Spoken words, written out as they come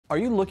Are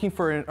you looking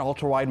for an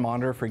ultra-wide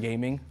monitor for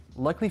gaming?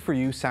 Luckily for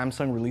you,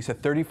 Samsung released a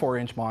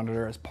 34-inch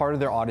monitor as part of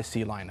their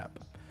Odyssey lineup.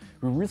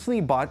 We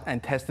recently bought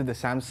and tested the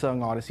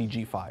Samsung Odyssey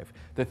G5,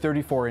 the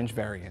 34-inch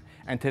variant,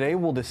 and today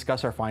we'll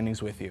discuss our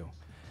findings with you.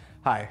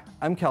 Hi,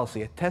 I'm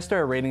Kelsey, a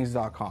tester at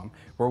RTINGS.com,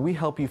 where we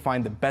help you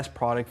find the best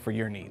product for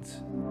your needs.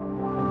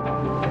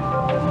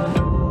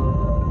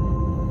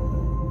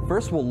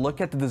 First, we'll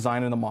look at the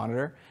design of the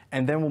monitor,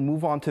 and then we'll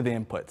move on to the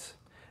inputs.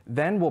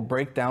 Then we'll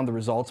break down the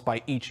results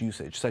by each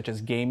usage, such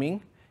as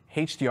gaming,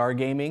 HDR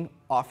gaming,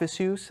 office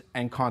use,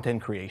 and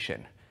content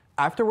creation.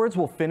 Afterwards,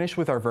 we'll finish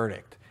with our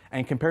verdict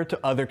and compare it to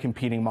other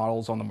competing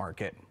models on the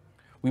market.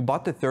 We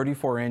bought the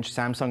 34-inch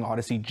Samsung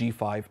Odyssey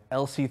G5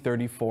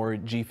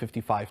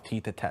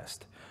 LC34G55T to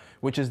test,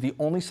 which is the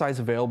only size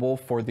available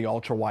for the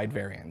ultra-wide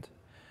variant.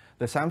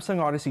 The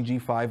Samsung Odyssey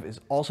G5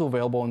 is also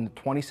available in the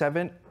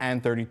 27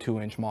 and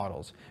 32-inch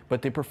models,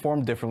 but they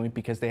perform differently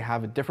because they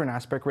have a different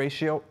aspect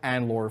ratio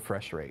and lower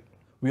refresh rate.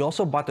 We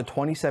also bought the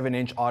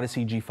 27-inch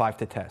Odyssey G5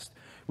 to test,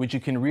 which you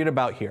can read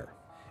about here.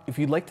 If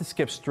you'd like to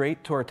skip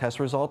straight to our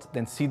test results,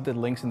 then see the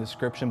links in the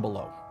description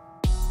below.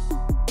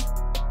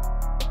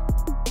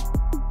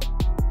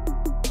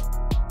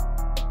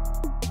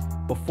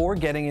 Before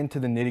getting into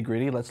the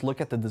nitty-gritty, let's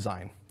look at the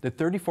design. The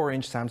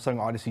 34-inch Samsung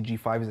Odyssey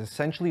G5 is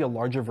essentially a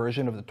larger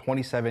version of the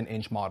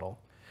 27-inch model.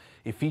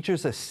 It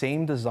features the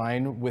same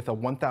design with a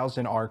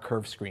 1000R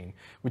curved screen,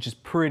 which is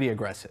pretty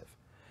aggressive.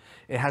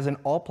 It has an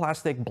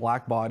all-plastic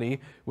black body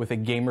with a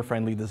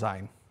gamer-friendly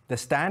design. The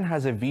stand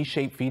has a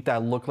V-shaped feet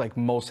that look like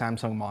most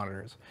Samsung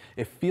monitors.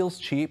 It feels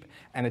cheap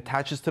and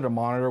attaches to the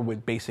monitor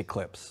with basic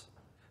clips.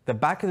 The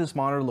back of this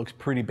monitor looks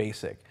pretty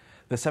basic.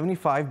 The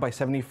 75 by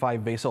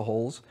 75 VESA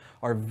holes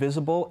are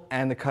visible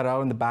and the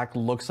cutout in the back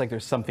looks like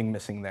there's something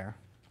missing there.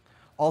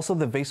 Also,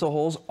 the VESA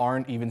holes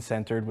aren't even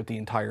centered with the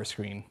entire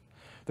screen.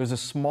 There's a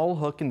small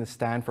hook in the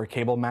stand for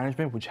cable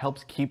management, which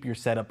helps keep your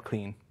setup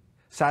clean.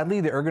 Sadly,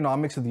 the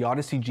ergonomics of the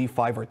Odyssey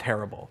G5 are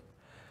terrible.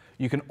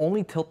 You can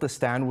only tilt the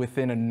stand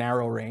within a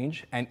narrow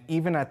range, and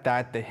even at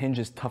that, the hinge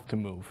is tough to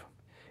move.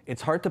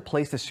 It's hard to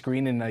place the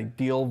screen in an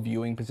ideal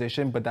viewing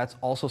position, but that's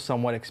also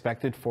somewhat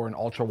expected for an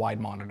ultra-wide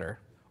monitor.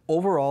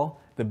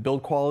 Overall, the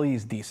build quality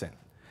is decent.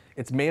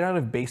 It's made out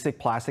of basic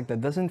plastic that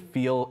doesn't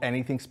feel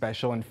anything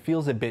special and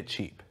feels a bit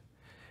cheap.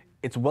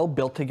 It's well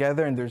built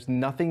together and there's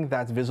nothing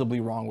that's visibly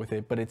wrong with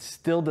it, but it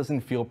still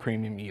doesn't feel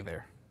premium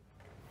either.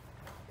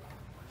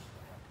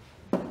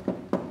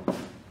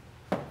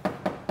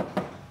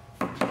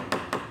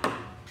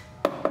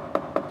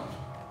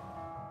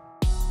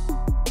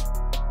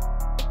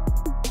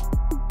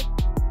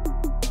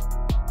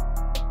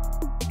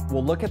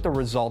 We'll look at the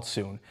results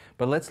soon,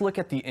 but let's look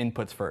at the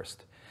inputs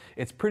first.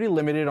 It's pretty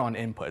limited on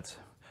inputs.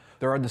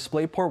 There are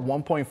DisplayPort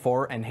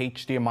 1.4 and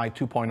HDMI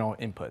 2.0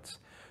 inputs.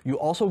 You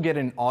also get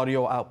an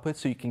audio output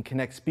so you can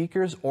connect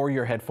speakers or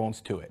your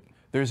headphones to it.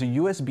 There's a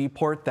USB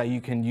port that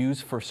you can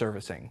use for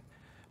servicing.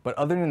 But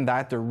other than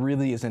that, there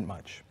really isn't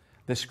much.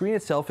 The screen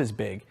itself is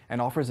big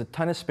and offers a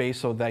ton of space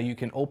so that you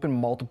can open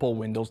multiple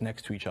windows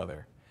next to each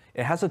other.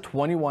 It has a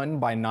 21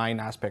 by 9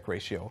 aspect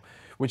ratio,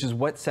 which is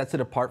what sets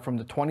it apart from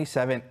the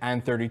 27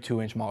 and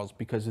 32-inch models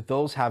because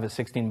those have a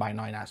 16 by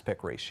 9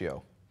 aspect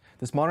ratio.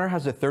 This monitor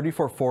has a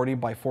 3440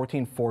 by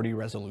 1440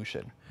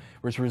 resolution,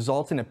 which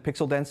results in a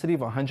pixel density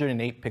of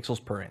 108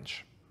 pixels per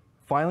inch.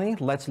 Finally,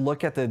 let's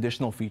look at the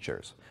additional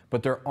features,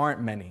 but there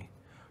aren't many.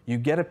 You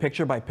get a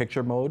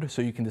picture-by-picture mode,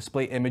 so you can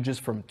display images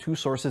from two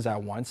sources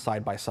at once,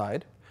 side by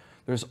side.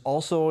 There's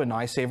also an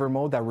eye saver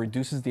mode that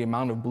reduces the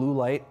amount of blue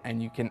light,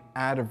 and you can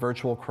add a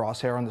virtual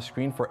crosshair on the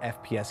screen for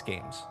FPS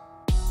games.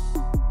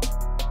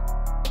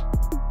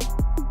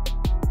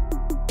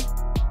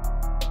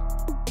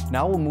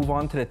 Now we'll move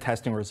on to the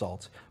testing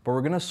results, but we're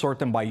going to sort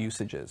them by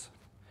usages.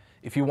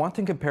 If you want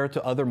to compare it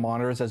to other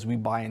monitors as we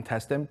buy and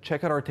test them,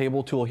 check out our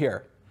table tool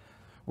here,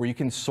 where you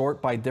can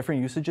sort by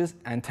different usages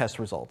and test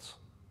results.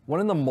 One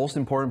of the most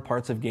important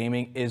parts of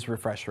gaming is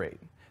refresh rate.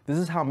 This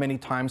is how many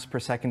times per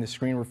second the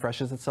screen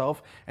refreshes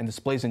itself and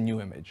displays a new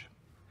image.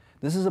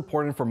 This is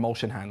important for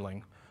motion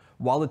handling.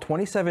 While the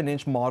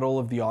 27-inch model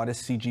of the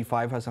Odyssey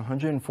G5 has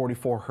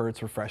 144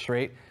 Hz refresh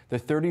rate, the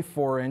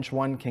 34-inch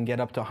one can get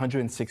up to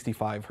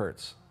 165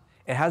 Hz.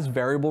 It has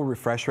variable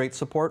refresh rate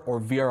support,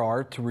 or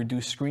VRR, to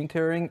reduce screen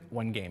tearing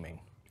when gaming.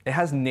 It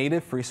has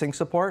native FreeSync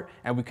support,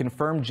 and we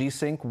confirm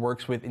G-Sync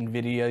works with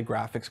NVIDIA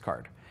graphics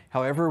card.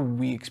 However,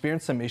 we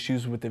experienced some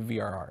issues with the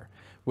VRR,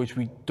 which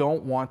we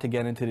don't want to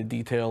get into the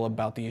detail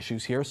about the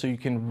issues here, so you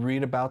can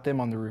read about them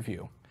on the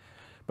review.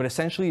 But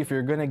essentially, if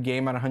you're going to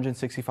game at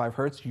 165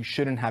 Hz, you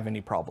shouldn't have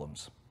any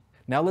problems.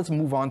 Now let's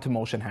move on to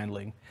motion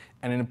handling,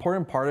 and an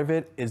important part of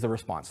it is the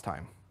response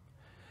time.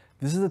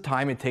 This is the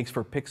time it takes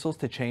for pixels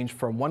to change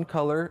from one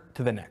color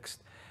to the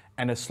next,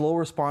 and a slow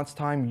response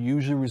time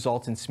usually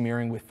results in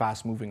smearing with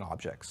fast-moving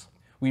objects.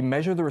 We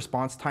measure the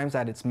response times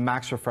at its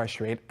max refresh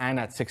rate and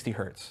at 60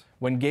 Hz.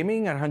 When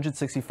gaming at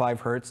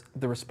 165 Hz,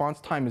 the response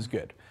time is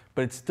good,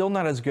 but it's still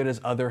not as good as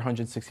other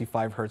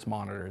 165 Hz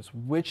monitors,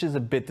 which is a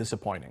bit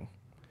disappointing.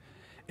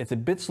 It's a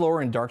bit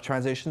slower in dark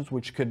transitions,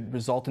 which could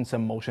result in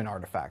some motion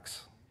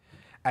artifacts.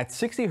 At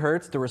 60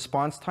 Hz, the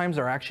response times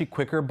are actually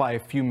quicker by a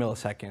few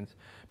milliseconds,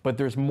 but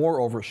there's more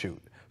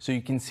overshoot, so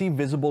you can see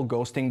visible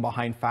ghosting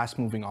behind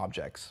fast-moving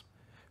objects.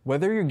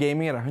 Whether you're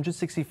gaming at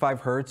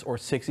 165 Hz or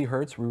 60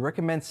 Hz, we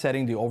recommend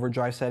setting the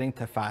overdrive setting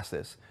to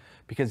fastest,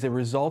 because it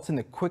results in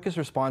the quickest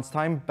response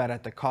time, but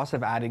at the cost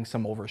of adding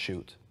some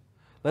overshoot.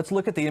 Let's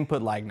look at the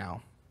input lag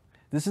now.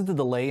 This is the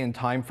delay in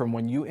time from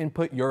when you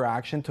input your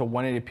action to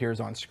when it appears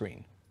on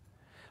screen.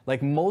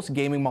 Like most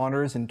gaming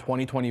monitors in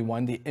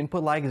 2021, the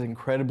input lag is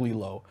incredibly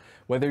low,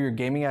 whether you're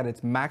gaming at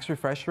its max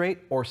refresh rate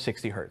or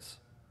 60 Hz.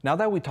 Now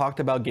that we talked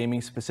about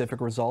gaming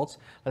specific results,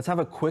 let's have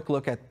a quick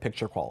look at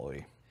picture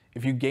quality.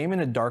 If you game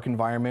in a dark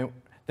environment,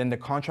 then the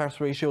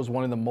contrast ratio is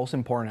one of the most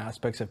important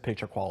aspects of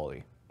picture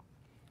quality.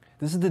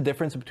 This is the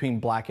difference between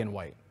black and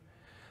white.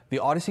 The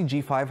Odyssey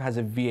G5 has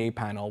a VA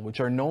panel,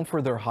 which are known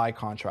for their high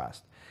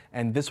contrast,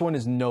 and this one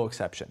is no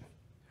exception.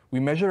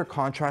 We measured a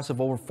contrast of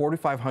over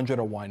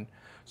 4500:1,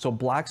 so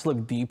blacks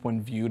look deep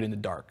when viewed in the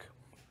dark.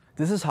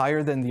 This is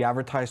higher than the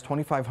advertised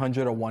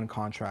 2500:1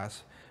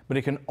 contrast, but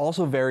it can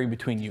also vary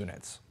between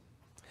units.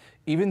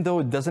 Even though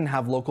it doesn't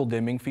have local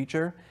dimming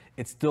feature,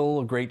 it's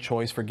still a great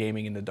choice for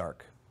gaming in the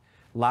dark.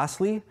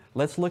 Lastly,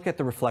 let's look at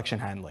the reflection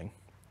handling.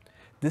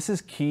 This is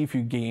key if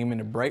you game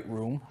in a bright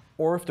room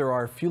or if there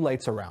are a few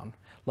lights around,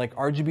 like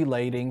RGB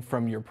lighting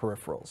from your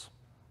peripherals.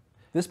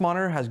 This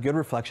monitor has good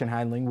reflection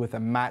handling with a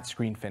matte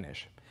screen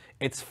finish.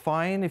 It's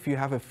fine if you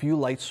have a few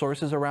light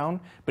sources around,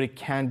 but it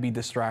can be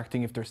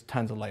distracting if there's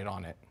tons of light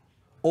on it.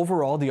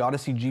 Overall, the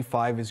Odyssey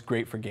G5 is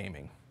great for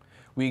gaming.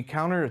 We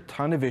encountered a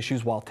ton of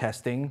issues while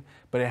testing,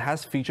 but it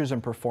has features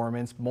and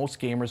performance most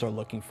gamers are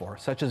looking for,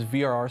 such as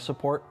VRR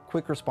support,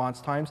 quick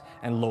response times,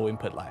 and low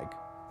input lag.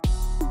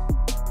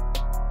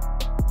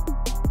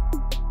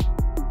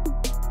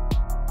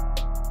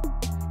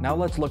 Now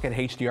let's look at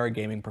HDR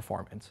gaming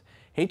performance.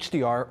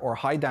 HDR, or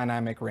high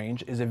dynamic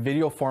range, is a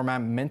video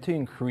format meant to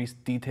increase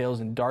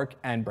details in dark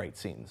and bright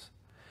scenes.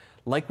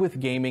 Like with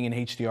gaming in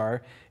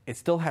HDR, it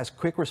still has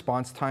quick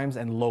response times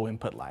and low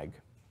input lag.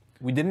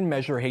 We didn't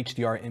measure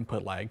HDR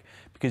input lag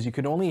because you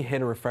could only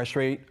hit a refresh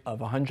rate of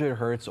 100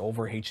 Hz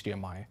over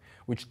HDMI,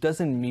 which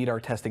doesn't meet our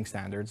testing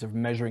standards of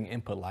measuring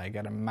input lag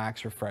at a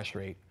max refresh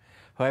rate.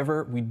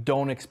 However, we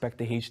don't expect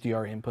the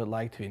HDR input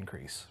lag to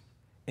increase.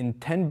 In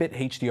 10-bit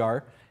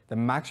HDR, the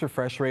max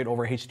refresh rate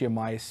over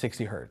HDMI is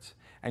 60 Hz,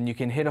 and you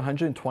can hit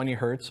 120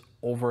 Hz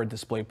over a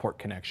DisplayPort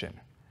connection.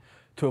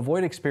 To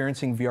avoid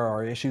experiencing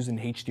VRR issues in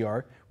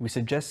HDR, we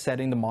suggest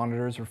setting the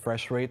monitor's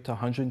refresh rate to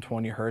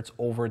 120 Hz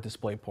over a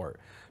DisplayPort,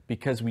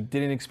 because we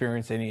didn't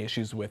experience any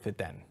issues with it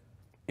then.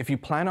 If you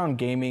plan on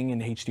gaming in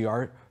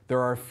HDR,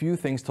 there are a few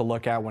things to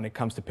look at when it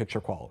comes to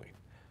picture quality.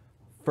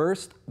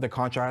 First, the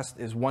contrast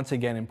is once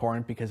again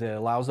important because it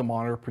allows the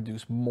monitor to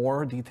produce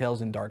more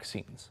details in dark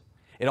scenes.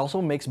 It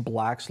also makes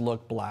blacks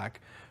look black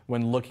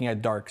when looking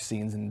at dark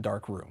scenes in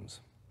dark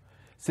rooms.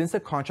 Since the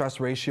contrast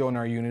ratio in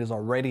our unit is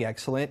already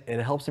excellent, it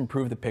helps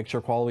improve the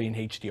picture quality in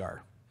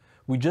HDR.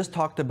 We just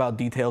talked about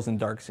details in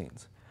dark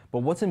scenes, but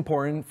what's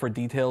important for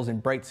details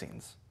in bright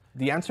scenes?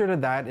 The answer to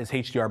that is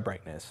HDR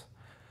brightness.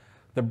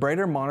 The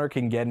brighter monitor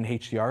can get in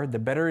HDR, the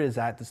better it is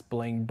at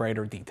displaying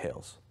brighter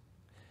details.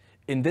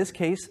 In this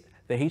case,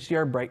 the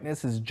HDR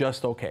brightness is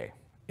just okay.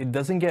 It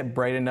doesn't get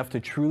bright enough to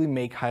truly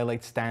make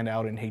highlights stand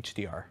out in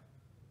HDR.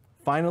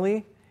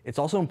 Finally, it's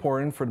also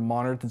important for the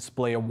monitor to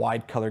display a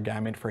wide color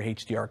gamut for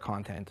HDR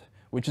content,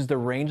 which is the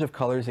range of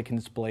colors it can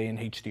display in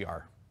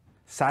HDR.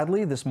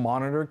 Sadly, this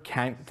monitor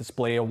can't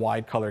display a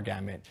wide color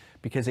gamut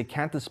because it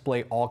can't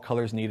display all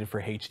colors needed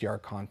for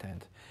HDR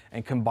content.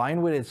 And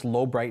combined with its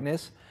low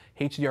brightness,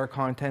 HDR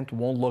content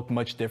won't look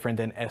much different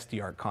than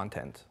SDR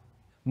content.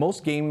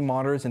 Most gaming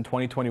monitors in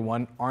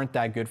 2021 aren't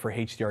that good for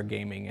HDR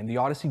gaming, and the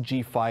Odyssey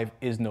G5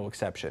 is no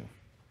exception.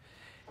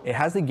 It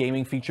has the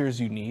gaming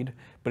features you need,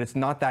 but it's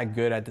not that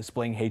good at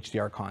displaying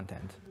HDR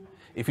content.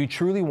 If you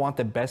truly want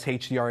the best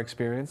HDR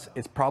experience,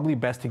 it's probably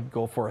best to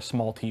go for a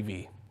small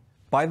TV.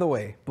 By the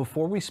way,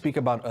 before we speak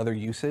about other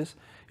uses,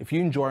 if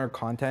you enjoy our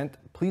content,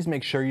 please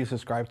make sure you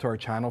subscribe to our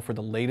channel for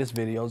the latest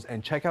videos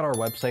and check out our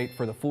website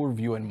for the full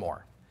review and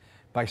more.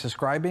 By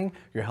subscribing,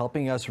 you're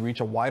helping us reach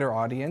a wider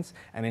audience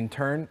and in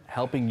turn,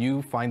 helping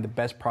you find the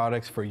best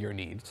products for your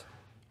needs.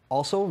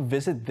 Also,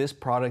 visit this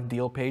product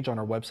deal page on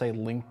our website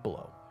linked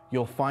below.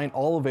 You'll find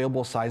all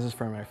available sizes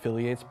from our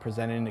affiliates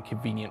presented in a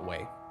convenient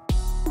way.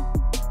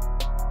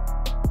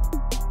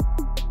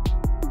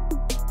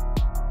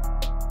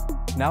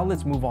 Now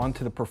let's move on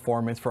to the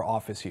performance for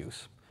office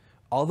use.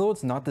 Although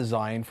it's not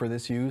designed for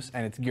this use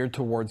and it's geared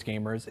towards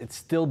gamers, it's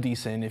still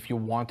decent if you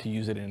want to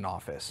use it in an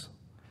office.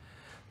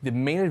 The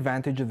main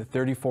advantage of the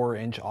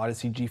 34-inch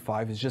Odyssey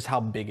G5 is just how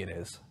big it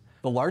is.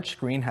 The large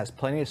screen has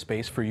plenty of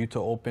space for you to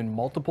open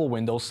multiple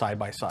windows side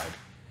by side.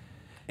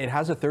 It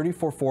has a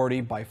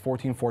 3440 by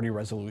 1440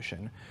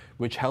 resolution,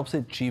 which helps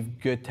it achieve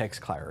good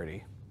text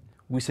clarity.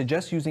 We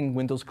suggest using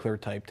Windows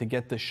ClearType to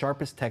get the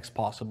sharpest text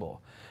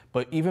possible,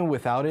 but even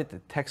without it, the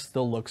text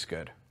still looks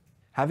good.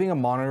 Having a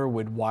monitor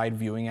with wide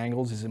viewing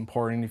angles is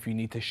important if you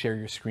need to share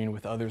your screen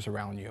with others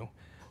around you.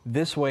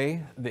 This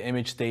way, the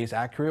image stays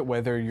accurate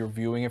whether you're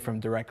viewing it from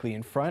directly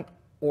in front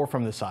or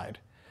from the side.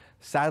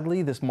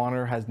 Sadly, this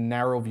monitor has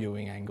narrow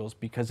viewing angles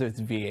because of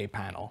its VA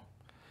panel.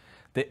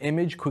 The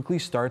image quickly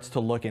starts to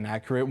look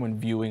inaccurate when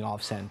viewing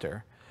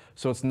off-center,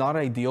 so it's not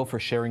ideal for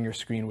sharing your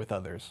screen with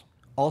others.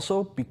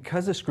 Also,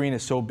 because the screen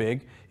is so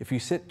big, if you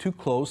sit too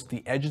close,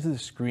 the edges of the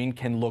screen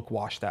can look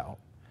washed out.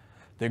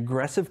 The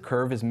aggressive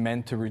curve is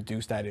meant to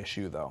reduce that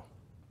issue though.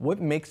 What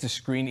makes the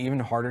screen even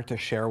harder to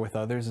share with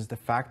others is the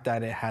fact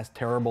that it has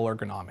terrible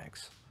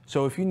ergonomics.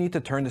 So if you need to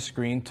turn the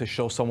screen to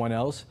show someone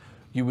else,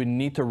 you would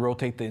need to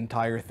rotate the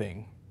entire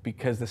thing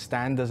because the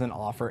stand doesn't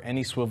offer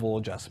any swivel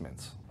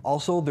adjustments.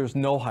 Also, there's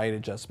no height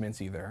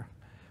adjustments either,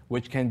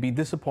 which can be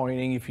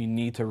disappointing if you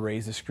need to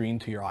raise the screen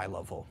to your eye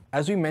level.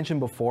 As we mentioned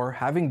before,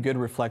 having good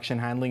reflection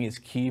handling is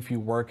key if you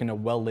work in a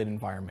well-lit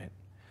environment.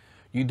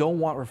 You don't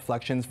want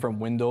reflections from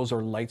windows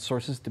or light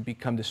sources to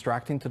become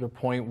distracting to the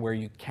point where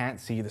you can't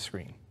see the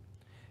screen.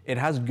 It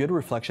has good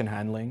reflection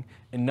handling,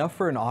 enough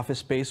for an office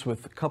space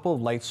with a couple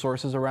of light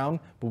sources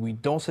around, but we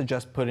don't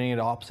suggest putting it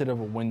opposite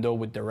of a window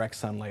with direct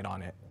sunlight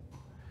on it.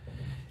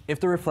 If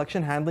the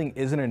reflection handling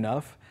isn't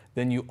enough,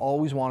 then you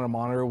always want a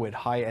monitor with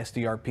high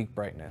SDR peak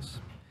brightness.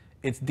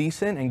 It's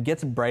decent and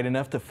gets bright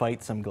enough to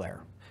fight some glare,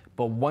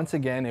 but once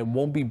again, it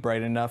won't be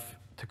bright enough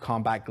to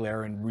combat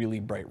glare in really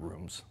bright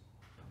rooms.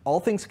 All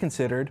things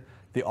considered,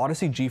 the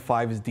Odyssey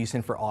G5 is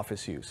decent for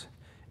office use.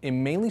 It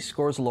mainly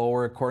scores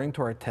lower according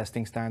to our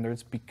testing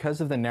standards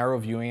because of the narrow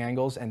viewing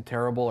angles and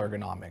terrible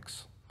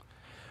ergonomics.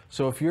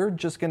 So if you're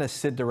just gonna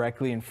sit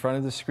directly in front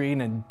of the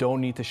screen and don't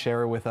need to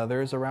share it with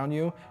others around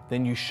you,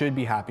 then you should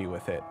be happy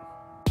with it.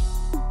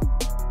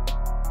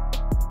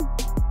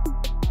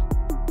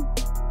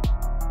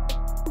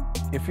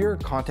 If you're a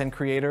content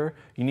creator,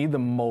 you need the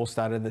most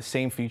out of the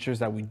same features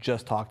that we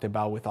just talked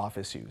about with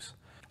office use.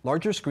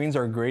 Larger screens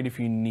are great if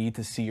you need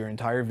to see your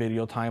entire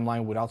video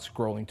timeline without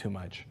scrolling too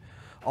much.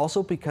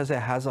 Also, because it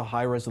has a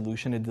high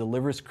resolution, it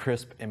delivers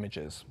crisp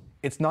images.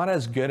 It's not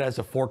as good as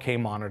a 4K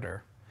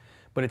monitor,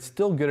 but it's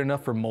still good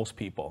enough for most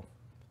people.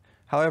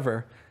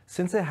 However,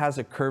 since it has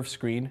a curved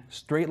screen,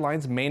 straight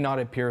lines may not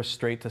appear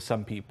straight to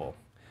some people,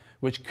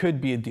 which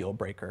could be a deal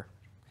breaker.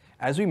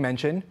 As we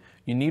mentioned,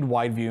 you need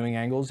wide viewing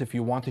angles if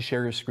you want to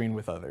share your screen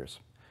with others.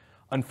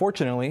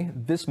 Unfortunately,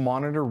 this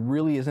monitor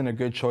really isn't a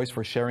good choice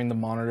for sharing the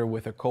monitor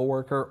with a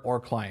coworker or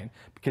client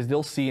because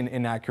they'll see an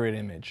inaccurate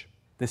image.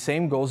 The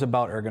same goes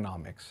about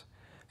ergonomics.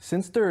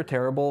 Since they're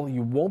terrible,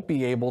 you won't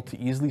be able to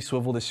easily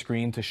swivel the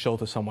screen to show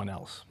to someone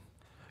else.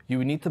 You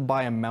would need to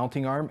buy a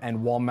mounting arm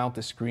and wall mount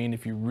the screen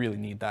if you really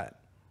need that.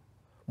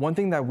 One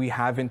thing that we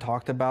haven't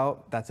talked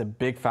about that's a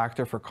big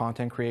factor for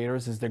content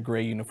creators is the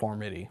gray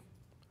uniformity.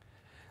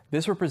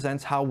 This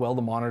represents how well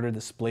the monitor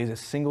displays a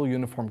single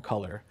uniform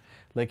color,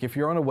 like if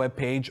you're on a web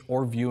page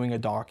or viewing a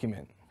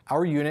document.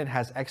 Our unit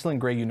has excellent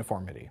gray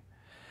uniformity.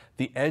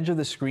 The edge of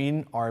the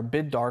screen are a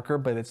bit darker,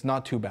 but it's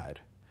not too bad.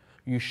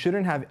 You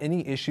shouldn't have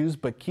any issues,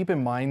 but keep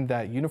in mind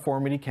that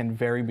uniformity can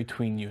vary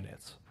between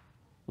units.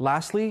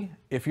 Lastly,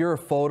 if you're a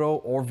photo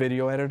or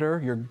video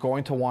editor, you're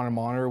going to want a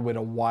monitor with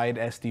a wide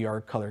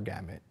SDR color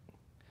gamut.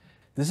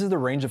 This is the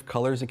range of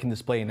colors it can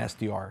display in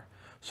SDR,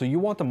 so you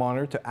want the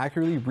monitor to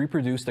accurately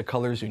reproduce the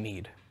colors you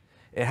need.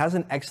 It has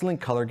an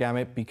excellent color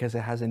gamut because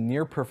it has a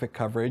near perfect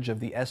coverage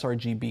of the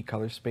sRGB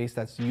color space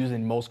that's used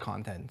in most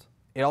content.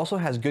 It also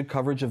has good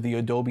coverage of the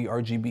Adobe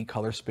RGB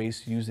color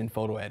space used in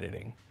photo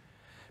editing.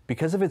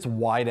 Because of its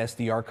wide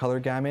SDR color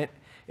gamut,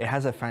 it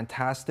has a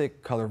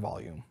fantastic color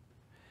volume,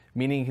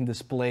 meaning it can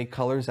display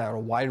colors at a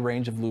wide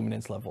range of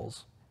luminance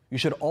levels. You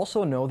should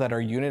also know that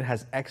our unit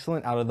has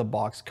excellent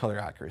out-of-the-box color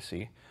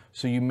accuracy,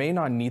 so you may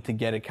not need to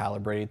get it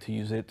calibrated to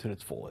use it to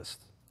its fullest.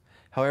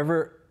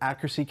 However,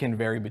 accuracy can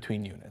vary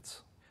between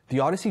units.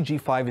 The Odyssey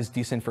G5 is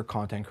decent for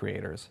content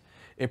creators.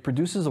 It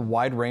produces a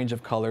wide range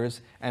of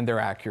colors and they're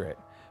accurate,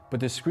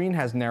 but the screen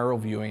has narrow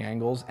viewing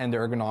angles and the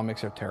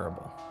ergonomics are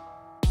terrible.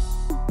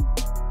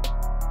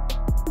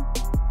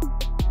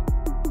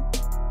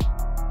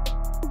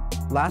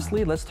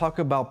 Lastly, let's talk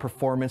about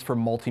performance for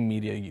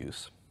multimedia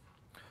use.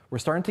 We're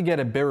starting to get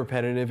a bit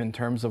repetitive in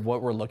terms of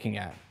what we're looking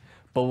at,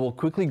 but we'll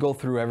quickly go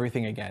through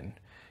everything again.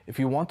 If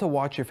you want to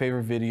watch your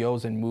favorite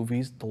videos and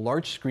movies, the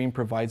large screen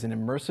provides an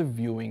immersive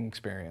viewing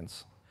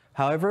experience.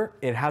 However,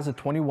 it has a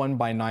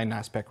 21:9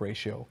 aspect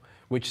ratio,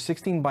 which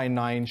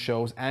 16:9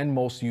 shows and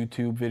most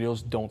YouTube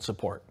videos don't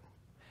support.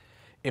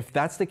 If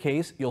that's the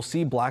case, you'll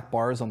see black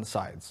bars on the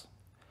sides.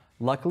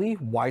 Luckily,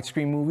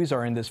 widescreen movies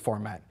are in this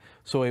format,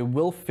 so it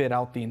will fit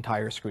out the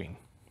entire screen.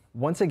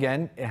 Once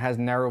again, it has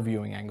narrow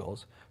viewing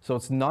angles, so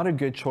it's not a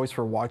good choice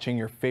for watching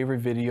your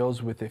favorite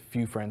videos with a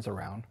few friends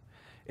around.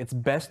 It's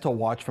best to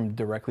watch from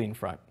directly in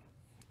front.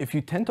 If you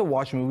tend to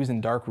watch movies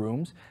in dark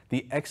rooms,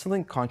 the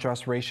excellent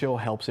contrast ratio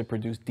helps it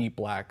produce deep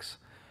blacks.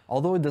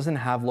 Although it doesn't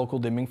have local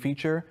dimming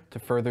feature to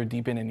further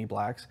deepen any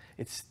blacks,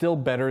 it's still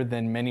better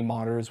than many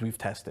monitors we've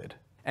tested.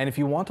 And if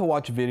you want to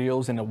watch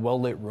videos in a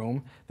well-lit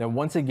room, then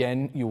once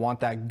again, you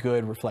want that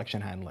good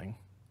reflection handling.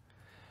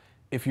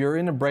 If you're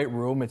in a bright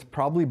room, it's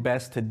probably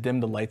best to dim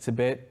the lights a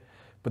bit,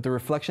 but the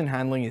reflection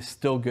handling is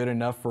still good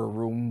enough for a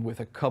room with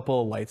a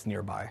couple of lights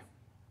nearby.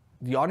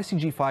 The Odyssey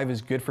G5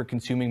 is good for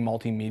consuming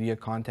multimedia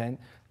content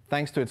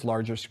thanks to its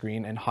larger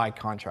screen and high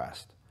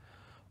contrast.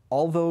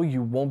 Although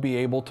you won't be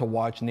able to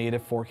watch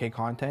native 4K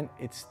content,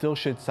 it still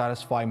should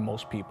satisfy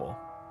most people.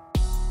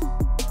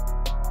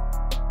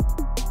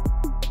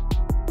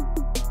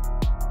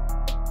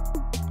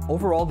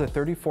 Overall, the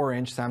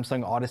 34-inch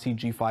Samsung Odyssey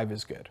G5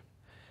 is good.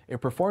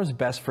 It performs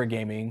best for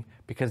gaming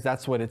because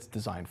that's what it's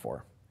designed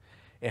for.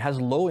 It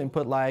has low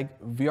input lag,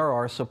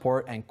 VRR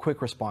support, and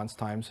quick response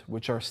times,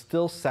 which are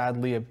still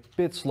sadly a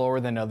bit slower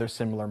than other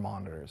similar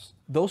monitors.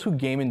 Those who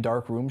game in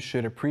dark rooms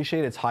should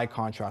appreciate its high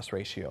contrast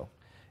ratio.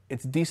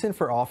 It's decent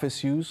for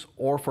office use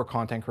or for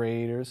content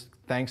creators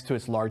thanks to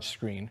its large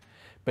screen,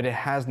 but it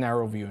has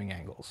narrow viewing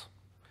angles.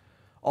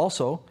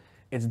 Also,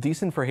 it's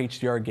decent for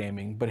HDR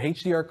gaming, but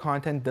HDR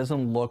content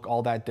doesn't look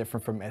all that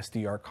different from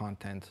SDR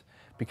content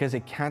because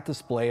it can't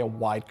display a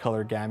wide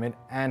color gamut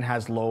and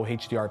has low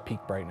HDR peak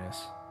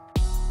brightness.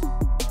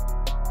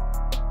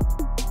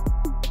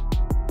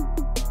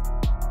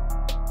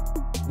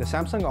 The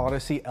Samsung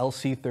Odyssey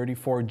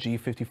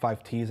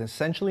LC34G55T is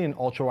essentially an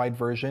ultrawide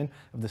version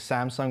of the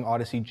Samsung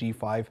Odyssey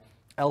G5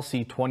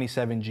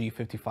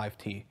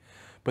 LC27G55T,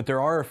 but there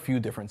are a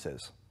few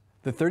differences.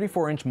 The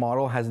 34-inch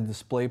model has a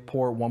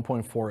DisplayPort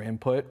 1.4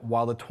 input,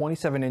 while the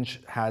 27-inch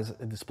has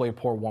a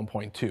DisplayPort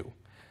 1.2.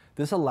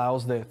 This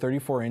allows the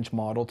 34-inch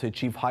model to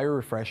achieve higher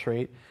refresh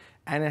rate,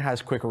 and it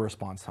has quicker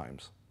response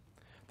times.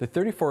 The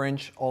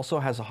 34-inch also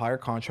has a higher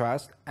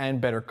contrast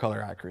and better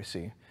color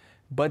accuracy,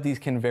 but these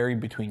can vary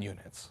between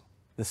units.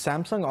 The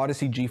Samsung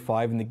Odyssey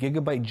G5 and the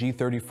Gigabyte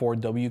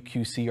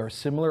G34WQC are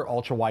similar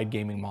ultra-wide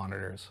gaming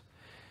monitors.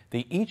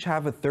 They each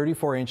have a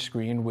 34-inch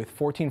screen with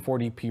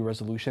 1440p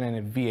resolution and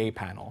a VA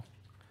panel.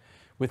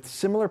 With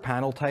similar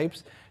panel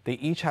types, they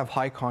each have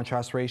high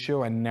contrast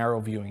ratio and narrow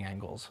viewing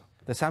angles.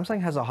 The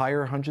Samsung has a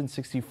higher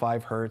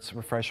 165Hz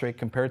refresh rate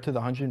compared to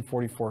the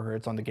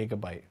 144Hz on the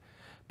Gigabyte,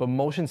 but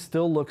motion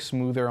still looks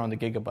smoother on the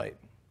Gigabyte.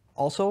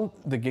 Also,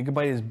 the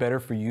Gigabyte is better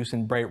for use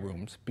in bright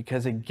rooms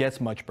because it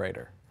gets much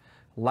brighter.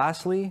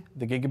 Lastly,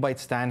 the Gigabyte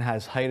stand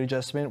has height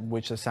adjustment,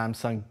 which the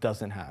Samsung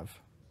doesn't have.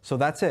 So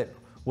that's it.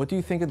 What do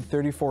you think of the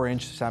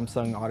 34-inch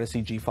Samsung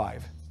Odyssey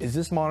G5? Is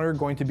this monitor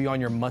going to be on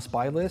your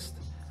must-buy list?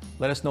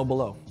 Let us know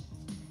below.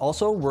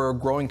 Also, we're a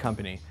growing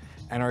company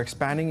and are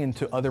expanding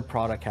into other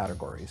product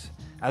categories.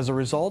 As a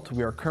result,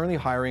 we are currently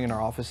hiring in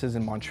our offices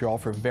in Montreal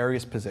for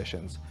various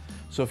positions.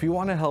 So if you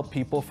want to help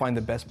people find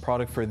the best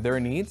product for their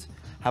needs,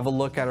 have a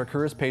look at our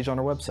careers page on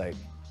our website.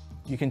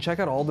 You can check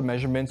out all the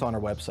measurements on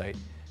our website.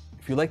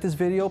 If you like this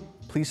video,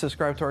 please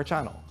subscribe to our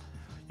channel.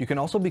 You can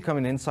also become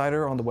an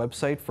insider on the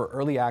website for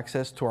early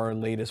access to our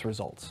latest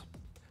results.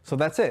 So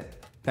that's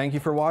it. Thank you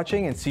for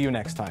watching and see you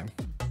next time.